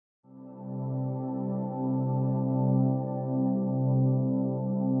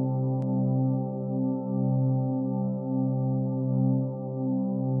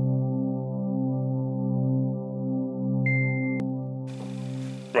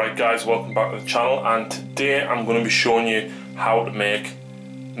Right guys, welcome back to the channel, and today I'm going to be showing you how to make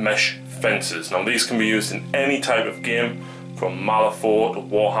mesh fences. Now these can be used in any type of game, from Malifaux to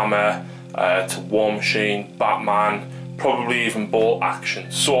Warhammer to Warmachine, Batman, probably even ball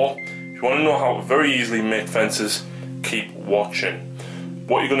action. So if you want to know how to very easily make fences, keep watching.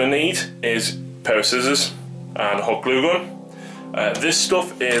 What you're going to need is a pair of scissors and a hot glue gun. This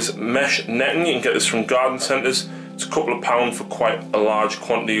stuff is mesh netting. You can get this from garden centres. It's a couple of pounds for quite a large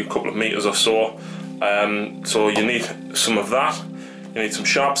quantity, a couple of meters or so. So you need some of that. You need some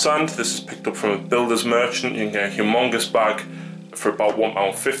sharp sand. This is picked up from a builder's merchant. You can get a humongous bag for about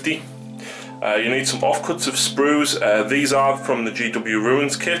 £1.50. You need some offcuts of sprues. These are from the GW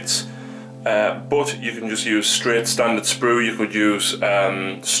Ruins kits, but you can just use straight standard sprue. You could use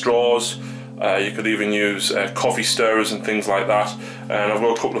straws. You could even use coffee stirrers and things like that. And I've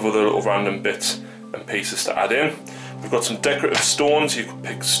got a couple of other little random bits and pieces to add in. We've got some decorative stones. You can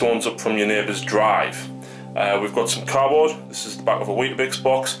pick stones up from your neighbour's drive. We've got some cardboard. This is the back of a Weetabix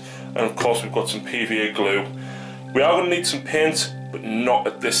box, and of course we've got some PVA glue. We are going to need some paint, but not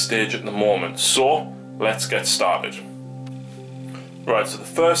at this stage at the moment. So let's get started. Right, so the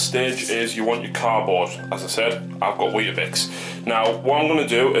first stage is you want your cardboard. As I said, I've got Weetabix. Now what I'm going to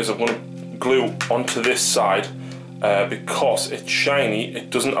do is I'm going to glue onto this side because it's shiny. It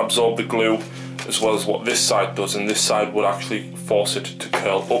doesn't absorb the glue as well as what this side does, and this side would actually force it to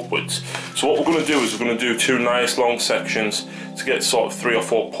curl upwards. So what we're going to do is we're going to do two nice long sections to get sort of 3 or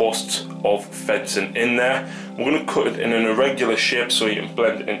 4 posts of fencing in there. We're going to cut it in an irregular shape so you can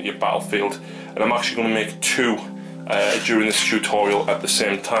blend it into your battlefield, and I'm actually going to make 2 during this tutorial at the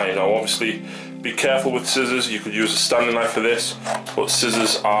same time. Now obviously be careful with scissors. You could use a standing knife for this, but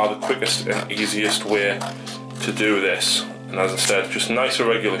scissors are the quickest and easiest way to do this. And as I said, just nice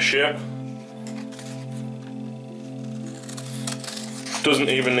irregular shape. Doesn't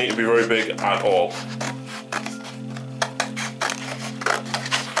even need to be very big at all.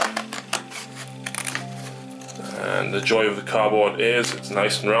 And the joy of the cardboard is it's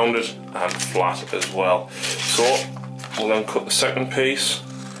nice and rounded and flat as well. So we'll then cut the second piece,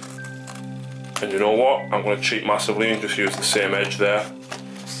 and you know what, I'm going to cheat massively and just use the same edge there.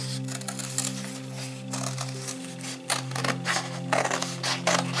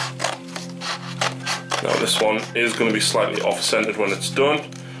 Now this one is going to be slightly off-centered when it's done,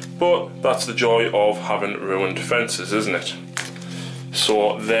 but that's the joy of having ruined fences, isn't it?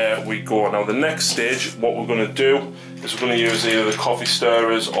 So there we go. Now the next stage, what we're going to do is we're going to use either the coffee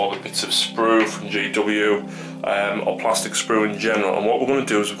stirrers or the bits of sprue from GW or plastic sprue in general, and what we're going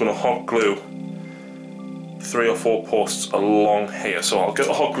to do is we're going to hot glue 3 or 4 posts along here. So I'll get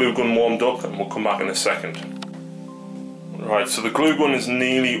the hot glue gun warmed up and we'll come back in a second. Right, so the glue gun is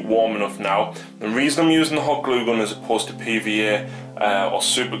nearly warm enough now. The reason I'm using the hot glue gun as opposed to PVA or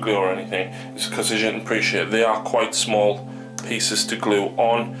super glue or anything is because, as you can appreciate, they are quite small pieces to glue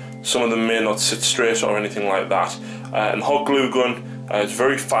on. Some of them may not sit straight or anything like that. And the hot glue gun is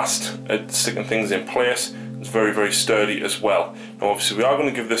very fast at sticking things in place. It's very, very sturdy as well. Now obviously we are going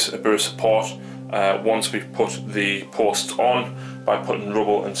to give this a bit of support once we've put the posts on by putting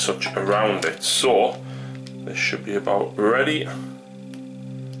rubble and such around it. So this should be about ready.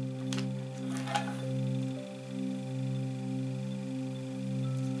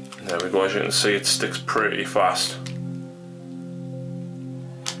 There we go. As you can see, it sticks pretty fast.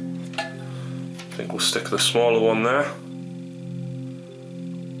 I think we'll stick the smaller one there,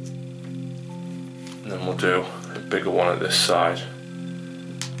 and then we'll do a bigger one at this side.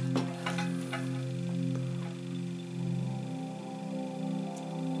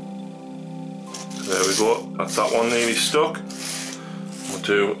 There we go, that's that one nearly stuck. We'll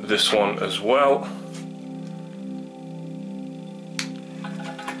do this one as well.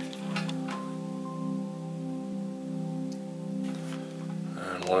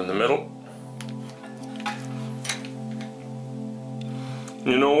 And one in the middle.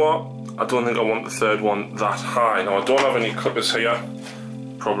 You know what? I don't think I want the third one that high. Now I don't have any clippers here.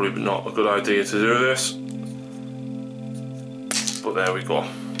 Probably not a good idea to do this. But there we go.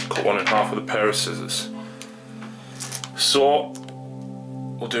 Cut one in half with a pair of scissors. So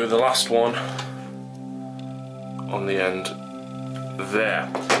we'll do the last one on the end there.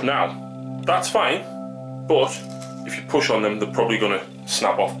 Now that's fine, but if you push on them they're probably going to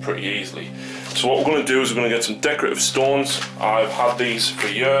snap off pretty easily. So what we're going to do is we're going to get some decorative stones. I've had these for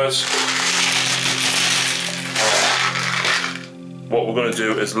years. What we're going to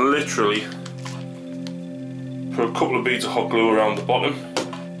do is literally put a couple of beads of hot glue around the bottom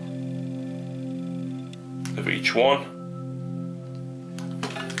of each one,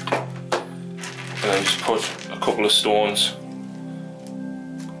 and then just put a couple of stones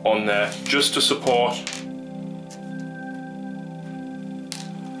on there just to support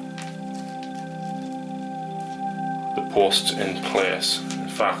the posts in place. In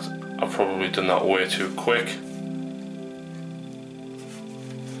fact, I've probably done that way too quick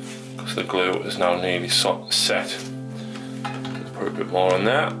because the glue is now nearly set. Let's put a bit more on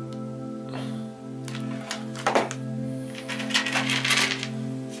there.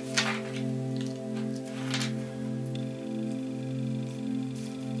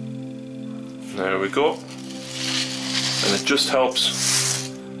 There we go, and it just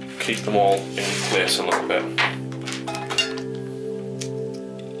helps keep them all in place a little bit.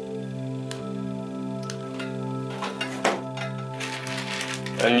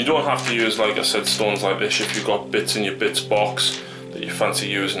 And you don't have to use, like I said, stones like this if you've got bits in your bits box that you fancy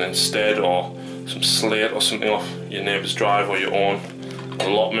using instead, or some slate or something off your neighbour's drive or your own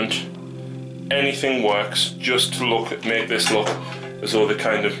allotment. Anything works, just to make this look as though they're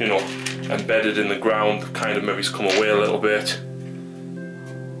kind of, you know, embedded in the ground, kind of maybe come away a little bit.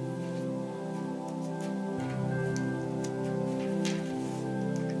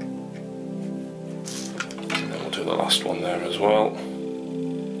 And then we'll do the last one there as well.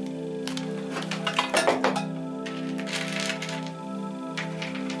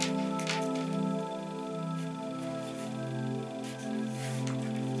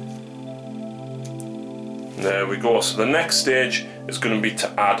 There we go. So the next stage is going to be to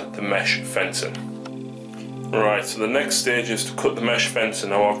add the mesh fencing. Right, so the next stage is to cut the mesh fencing.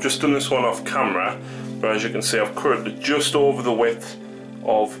 Now I've just done this one off camera, but as you can see I've cut it just over the width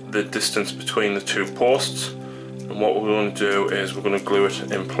of the distance between the two posts. And what we're going to do is we're going to glue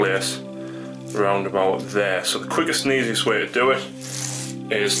it in place around about there. So the quickest and easiest way to do it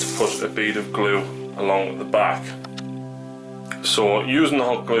is to put a bead of glue along the back. So using the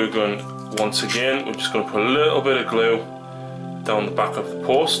hot glue gun, once again, we're just going to put a little bit of glue down the back of the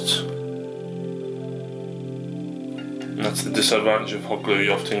posts. And that's the disadvantage of hot glue,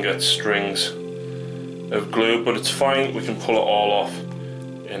 you often get strings of glue, but it's fine, we can pull it all off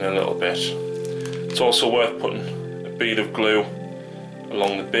in a little bit. It's also worth putting a bead of glue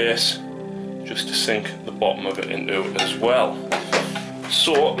along the base just to sink the bottom of it into it as well.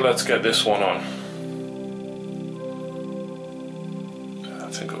 So let's get this one on.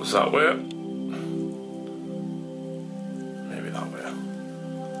 I think it was that way. Maybe that way.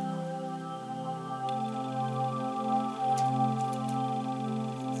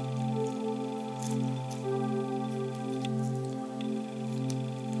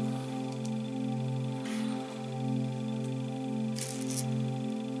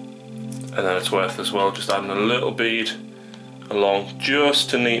 And then it's worth as well just adding a little bead along just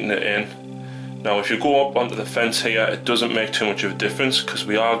to neaten it in. Now if you go up onto the fence here, it doesn't make too much of a difference because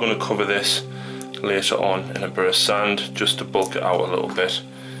we are going to cover this later on in a bit of sand just to bulk it out a little bit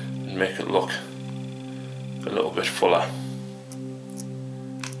and make it look a little bit fuller.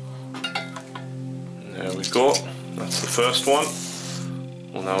 And there we go, that's the first one.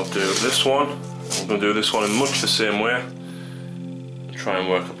 We'll now do this one. We're going to do this one in much the same way. Try and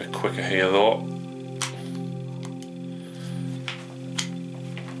work a bit quicker here though.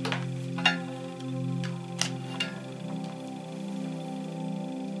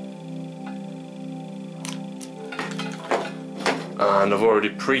 And I've already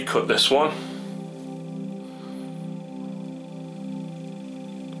pre-cut this one.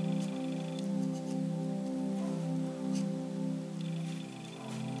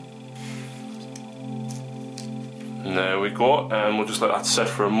 And there we go, and we'll just let that set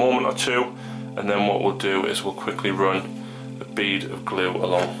for a moment or two, and then what we'll do is we'll quickly run a bead of glue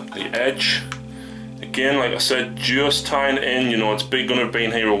along the edge. Again, like I said, just tying it in, you know, it's going to have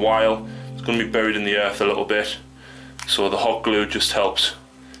been here a while, it's going to be buried in the earth a little bit. So the hot glue just helps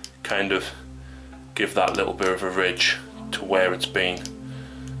kind of give that little bit of a ridge to where it's been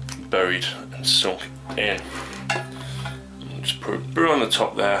buried and sunk in. And just put a bit on the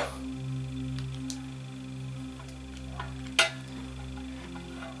top there.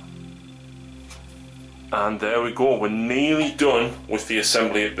 And there we go, we're nearly done with the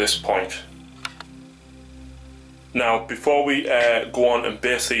assembly at this point. Now, before we go on and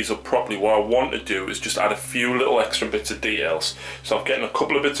base these up properly, what I want to do is just add a few little extra bits of details. So I'm getting a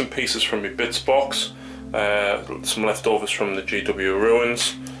couple of bits and pieces from my bits box, some leftovers from the GW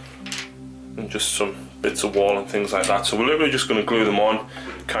ruins, and just some bits of wall and things like that. So we're literally just going to glue them on,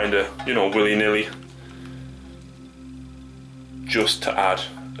 kind of, you know, willy-nilly, just to add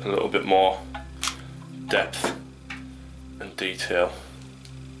a little bit more depth and detail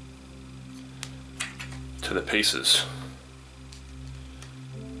to the pieces.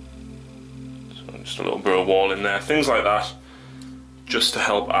 So just a little bit of wall in there, things like that, just to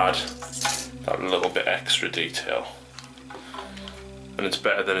help add that little bit extra detail. And it's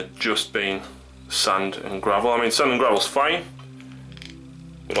better than it just being sand and gravel. I mean, sand and gravel's fine,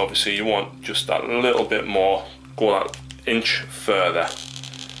 but obviously you want just that little bit more, go that inch further,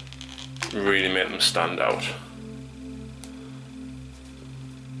 really make them stand out.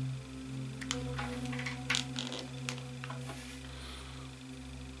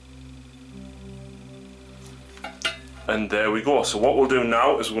 And there we go. So what we'll do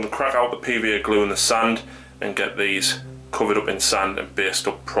now is we're going to crack out the PVA glue and the sand and get these covered up in sand and based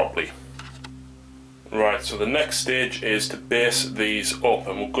up properly. Right, so the next stage is to base these up,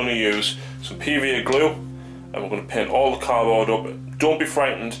 and we're going to use some PVA glue and we're going to paint all the cardboard up. Don't be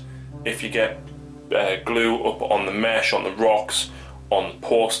frightened if you get glue up on the mesh, on the rocks, on the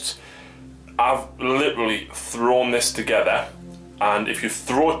posts. I've literally thrown this together, and if you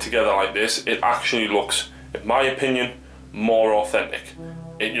throw it together like this, it actually looks, in my opinion, more authentic.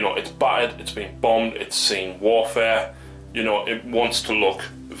 It's battered, it's been bombed, it's seen warfare, it wants to look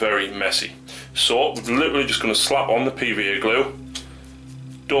very messy. So we're literally just going to slap on the PVA glue.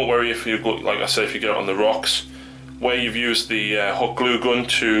 Don't worry if you go, like I said, if you get it on the rocks, where you've used the hot glue gun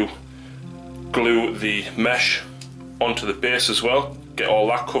to glue the mesh onto the base as well, get all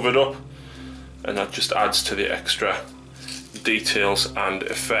that covered up, and that just adds to the extra details and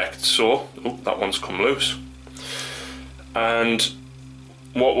effect. So, oh, that one's come loose. And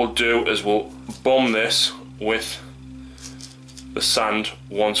what we'll do is we'll bomb this with the sand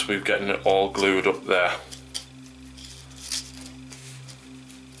once we've gotten it all glued up there.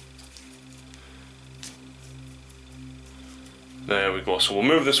 There we go. So we'll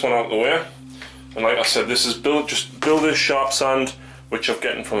move this one out of the way. And like I said, this is just builder's sharp sand, which I've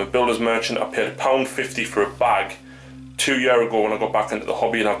gotten from a builder's merchant. I paid £1.50 for a bag 2 years ago when I got back into the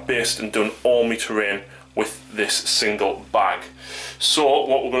hobby, and I've based and done all my terrain with this single bag. So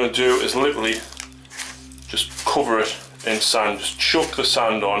what we're going to do is literally just cover it in sand, just chuck the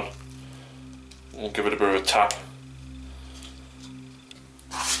sand on and give it a bit of a tap.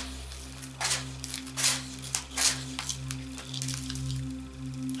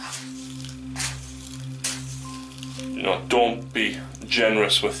 Don't be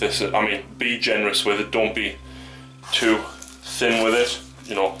generous with this. I mean, be generous with it, don't be too thin with it.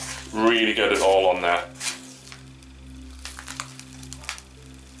 Really get it all on there.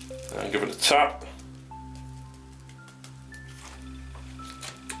 And give it a tap.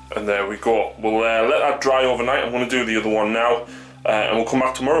 And there we go. We'll let that dry overnight. I'm going to do the other one now, and we'll come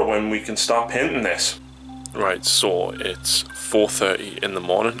back tomorrow when we can start painting this. Right, so it's 4:30 in the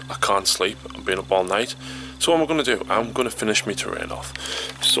morning. I can't sleep. I've been up all night. So what am I going to do? I'm going to finish my terrain off.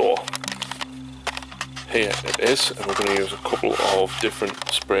 So here it is, and we're going to use a couple of different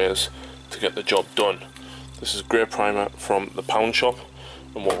sprays to get the job done. This is grey primer from the pound shop,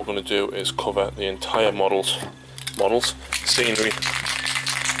 and what we're going to do is cover the entire models scenery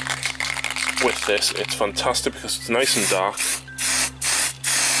with this. It's fantastic because it's nice and dark.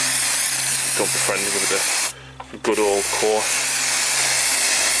 Don't be friendly with the good old core.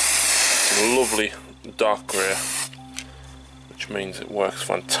 It's a lovely dark grey, which means it works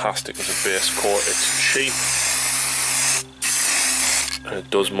fantastic as a base coat. It's cheap and it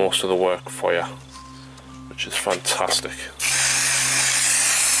does most of the work for you, which is fantastic.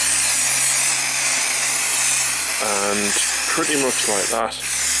 And pretty much like that,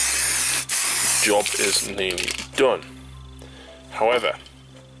 the job is nearly done. However,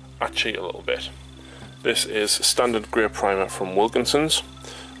 I cheat a little bit. This is standard grey primer from Wilkinson's,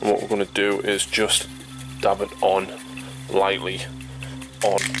 and what we're going to do is just dab it on lightly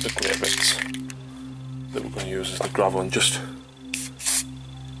on the grey bits that we're going to use as the gravel, and just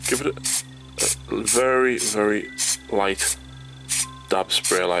give it a very, very light dab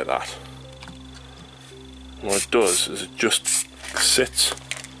spray like that. And what it does is it just sits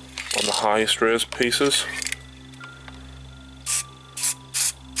on the highest raised pieces.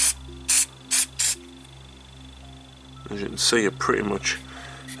 As you can see, it pretty much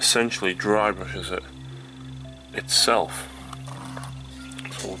essentially dry brushes it itself.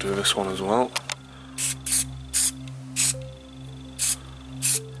 So we'll do this one as well.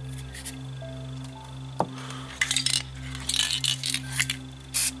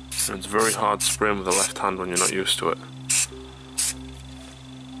 And it's very hard spraying with the left hand when you're not used to it.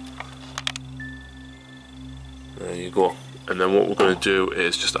 There you go. And then what we're going to do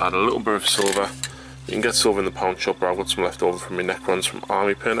is just add a little bit of silver. You can get silver in the pound shop, but I've got some left over from my Necrons from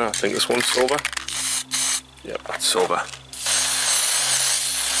Army Painter. I think this one's silver. Yep, that's silver.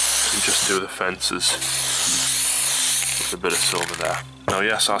 And just do the fences with a bit of silver there. Now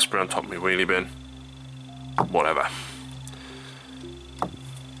yes, I spray on top of my wheelie bin. Whatever.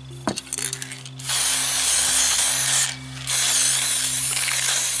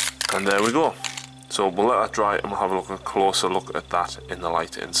 And there we go. So we'll let that dry and we'll have a closer look at that in the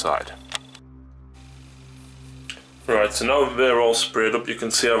light inside. Right, so now that they're all sprayed up, you can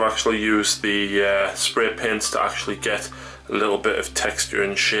see I've actually used the spray paints to actually get a little bit of texture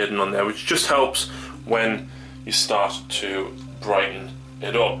and shading on there, which just helps when you start to brighten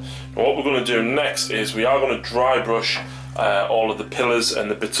it up. Now what we're going to do next is we are going to dry brush all of the pillars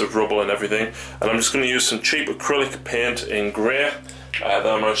and the bits of rubble and everything, and I'm just going to use some cheap acrylic paint in grey that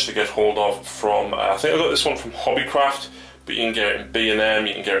I managed to get hold of from, I think I got this one from Hobbycraft, but you can get it in B&M,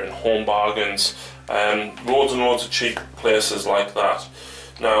 you can get it in Home Bargains, loads and loads of cheap places like that.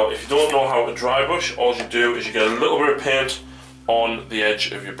 Now if you don't know how to dry brush, all you do is you get a little bit of paint on the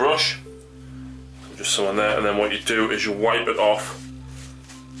edge of your brush, just some on there, and then what you do is you wipe it off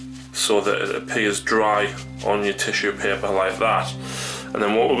so that it appears dry on your tissue paper like that. And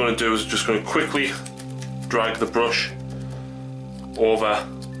then what we're going to do is just going to quickly drag the brush over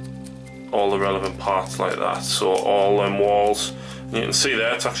all the relevant parts like that, so all them walls. And you can see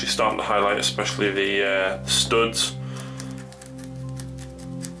there it's actually starting to highlight, especially the studs.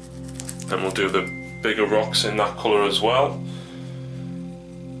 And we'll do the bigger rocks in that colour as well.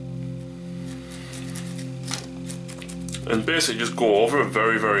 And basically just go over it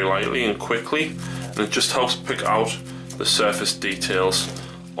very, very lightly and quickly, and it just helps pick out the surface details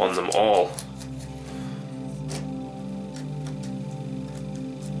on them all.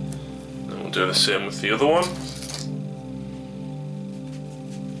 And we'll do the same with the other one.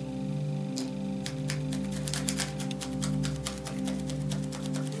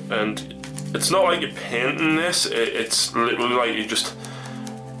 And it's not like you're painting this, it's literally like you're just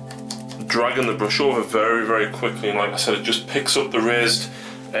dragging the brush over very, very quickly, and like I said, it just picks up the raised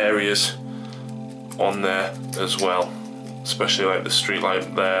areas on there as well, especially like the street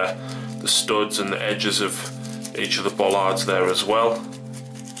light there, the studs and the edges of each of the bollards there as well.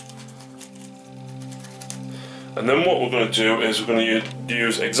 And then what we're going to do is we're going to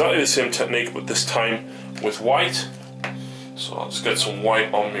use exactly the same technique, but this time with white. So I'll just get some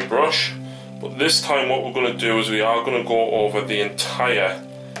white on my brush, but this time what we're going to do is we are going to go over the entire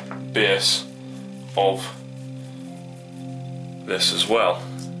base of this as well.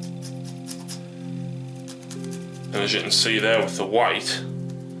 And as you can see there with the white,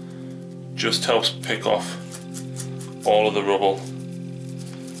 just helps pick off all of the rubble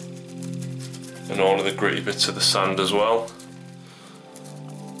and all of the gritty bits of the sand as well.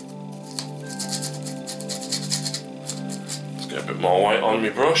 Let's get a bit more white on my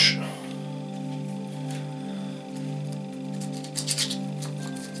brush.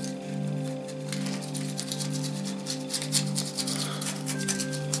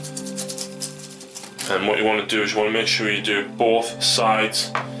 And what you want to do is you want to make sure you do both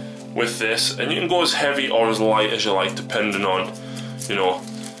sides with this, and you can go as heavy or as light as you like, depending on, you know,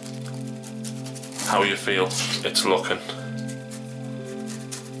 how you feel it's looking.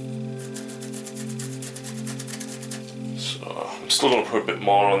 So I'm still going to put a bit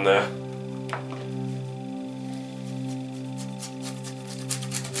more on there.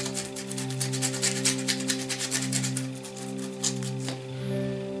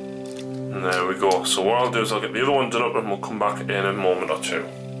 And there we go. So what I'll do is I'll get the other one done up and we'll come back in a moment or two.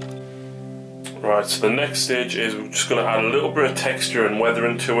 Right, so the next stage is we're just going to add a little bit of texture and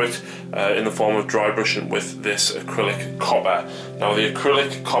weathering to it in the form of dry brushing with this acrylic copper. Now the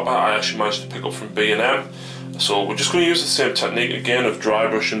acrylic copper I actually managed to pick up from B&M. So we're just going to use the same technique again of dry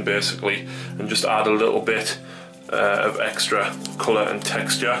brushing basically, and just add a little bit of extra colour and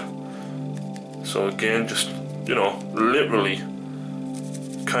texture. So again, just, you know, literally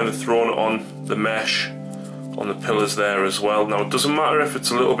kind of throwing it on the mesh on the pillars there as well. Now it doesn't matter if it's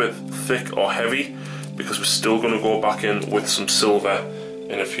a little bit thick or heavy, because we're still going to go back in with some silver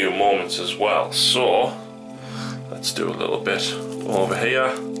in a few moments as well. So let's do a little bit over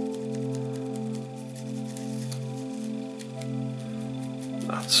here.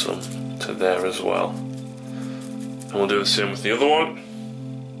 Add some to there as well, and we'll do the same with the other one.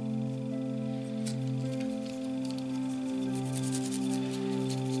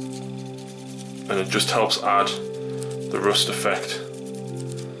 And it just helps add the rust effect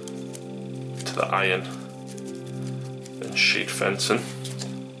to the iron and sheet fencing.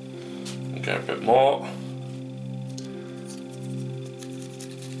 And get a bit more.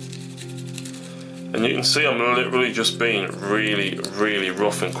 And you can see I'm literally just being really, really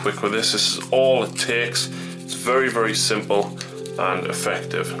rough and quick with this. This is all it takes. It's very, very simple and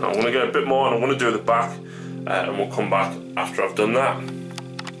effective. Now I'm going to get a bit more and I'm going to do the back and we'll come back after I've done that.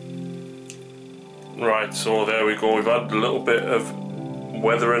 Right, so there we go, we've added a little bit of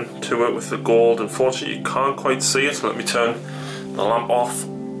weathering to it with the gold. Unfortunately you can't quite see it, so let me turn the lamp off.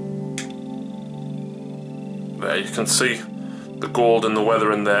 there you can see the gold and the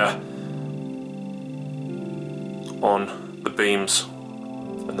weathering there on the beams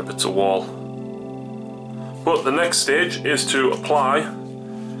and the bits of wall. But the next stage is to apply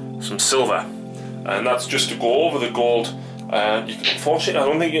some silver, and that's just to go over the gold. Unfortunately, I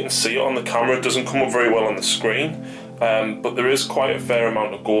don't think you can see it on the camera. It doesn't come up very well on the screen, but there is quite a fair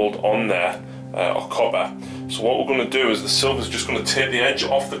amount of gold on there, or copper. So what we're going to do is the silver is just going to take the edge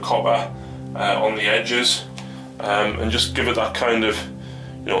off the copper on the edges, and just give it that kind of,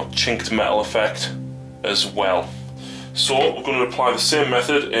 chinked metal effect as well. So we're going to apply the same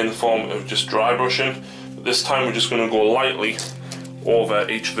method in the form of just dry brushing, but this time we're just going to go lightly over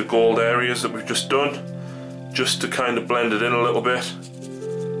each of the gold areas that we've just done, just to kind of blend it in a little bit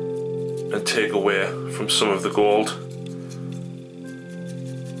and take away from some of the gold.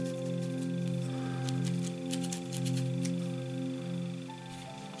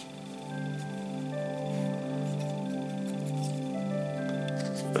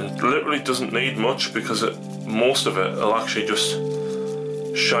 And it literally doesn't need much, because most of it will actually just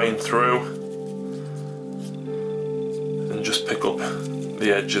shine through and just pick up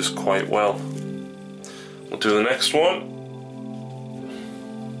the edges quite well. We'll do the next one.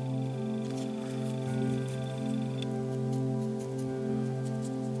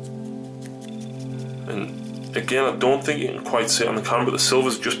 And again, I don't think you can quite see it on the camera, but the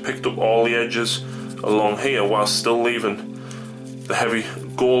silver's just picked up all the edges along here while still leaving the heavy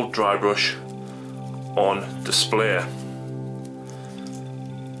gold dry brush on display.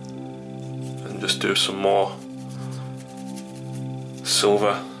 And just do some more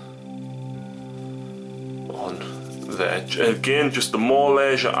silver on the edge. And again, just the more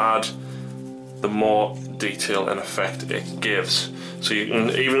layers you add, the more detail and effect it gives. So you can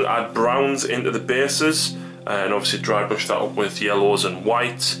even add browns into the bases, and obviously dry brush that up with yellows and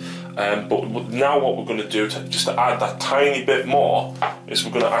whites. But now what we're going to do just to add that tiny bit more is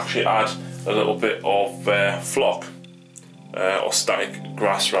we're going to actually add a little bit of flock, or static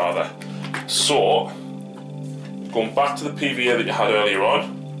grass rather. So going back to the PVA that you had earlier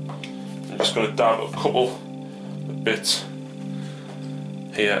on, I'm just going to dab a couple of bits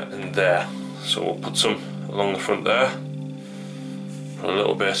here and there. So we'll put some along the front there, and a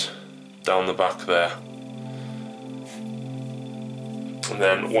little bit down the back there. And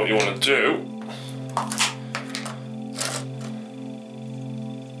then what you want to do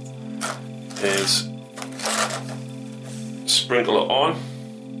is sprinkle it on,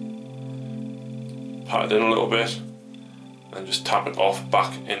 pat it in a little bit, and just tap it off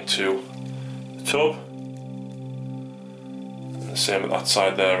back into the tub. And the same at that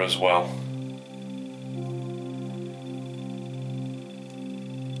side there as well.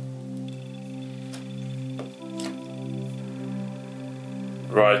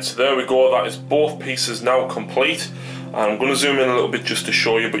 Right, so there we go, that is both pieces now complete. And I'm going to zoom in a little bit just to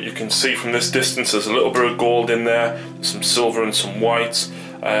show you, but you can see from this distance there's a little bit of gold in there, some silver and some whites.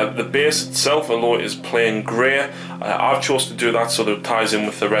 The base itself, although it is plain grey, I've chosen to do that so that it ties in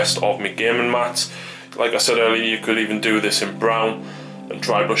with the rest of my gaming mats. Like I said earlier, you could even do this in brown and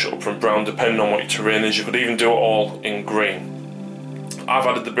dry brush it up from brown depending on what your terrain is. You could even do it all in green. I've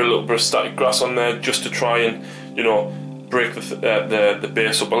added a little bit of static grass on there just to try and, break the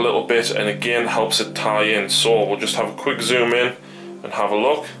base up a little bit, and again helps it tie in. So we'll just have a quick zoom in and have a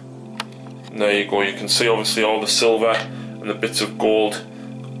look. And there you go, you can see obviously all the silver and the bits of gold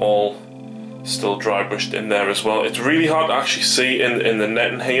all still dry brushed in there as well. It's really hard to actually see in the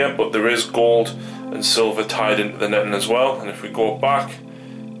netting here, but there is gold and silver tied into the netting as well. And if we go back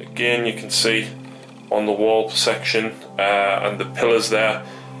again, you can see on the wall section and the pillars there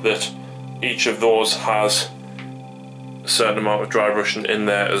that each of those has a certain amount of dry brushing in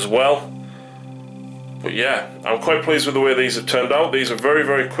there as well. But yeah, I'm quite pleased with the way these have turned out. These are very,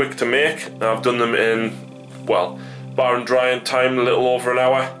 very quick to make. I've done them in, well, bar and drying time, a little over an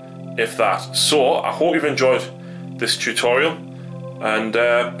hour, if that. So I hope you've enjoyed this tutorial, and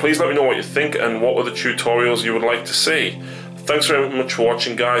please let me know what you think and what other tutorials you would like to see. Thanks very much for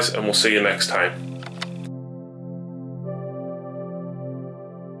watching, guys, and we'll see you next time.